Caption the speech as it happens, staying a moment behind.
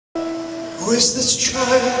Who is this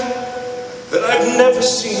child that I've never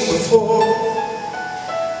seen before?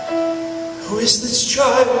 Who is this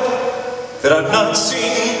child that I've not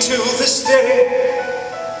seen till this day?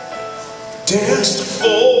 Dares to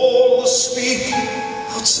fall asleep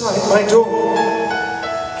outside my door.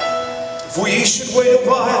 If we should wait a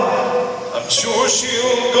while, I'm sure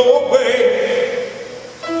she'll go away.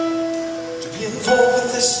 To be involved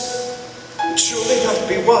with this would surely not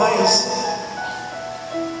be wise.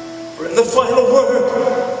 For in the final word,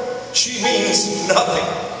 she means nothing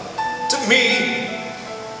to me.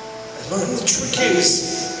 I learned the trick is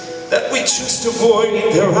that we just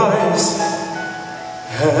avoid their eyes.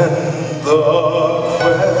 And the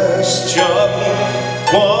question,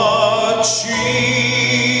 what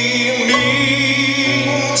she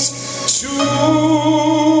means to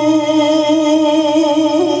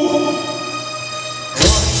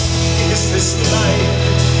what is this life?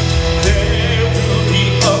 There will be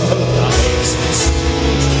other lives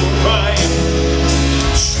soon to arrive.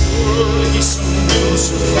 Surely some will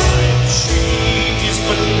survive. She is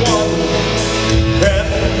but one, and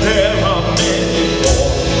there are many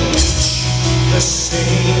more, each the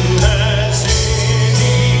same as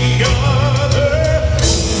any other.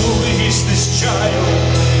 Who is this child?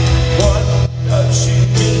 What does she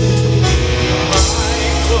mean to me? I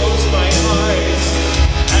close my eyes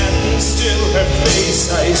and still her face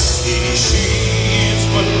I see. She is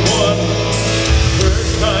but one, her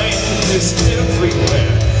kind is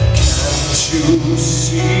everywhere. Can't you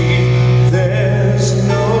see? There's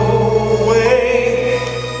no way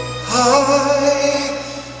I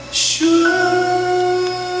should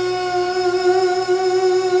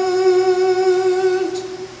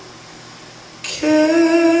care.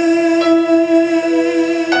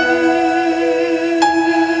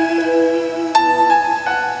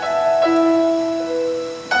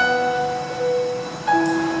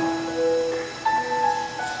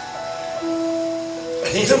 I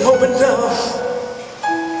need a moment now.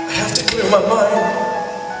 I have to clear my mind.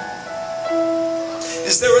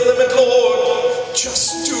 Is there a limit, Lord,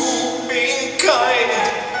 just to being kind?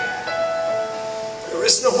 There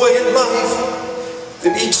is no way in life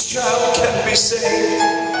that each child can be saved.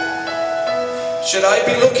 Should I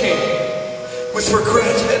be looking with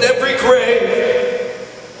regret at every grave?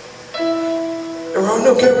 There are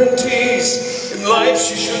no guarantees in life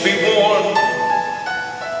she should be born.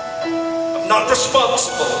 I'm not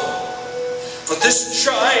responsible for this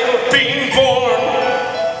child being born.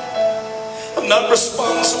 I'm not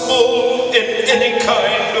responsible in any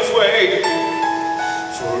kind of way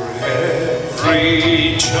for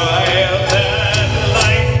every child.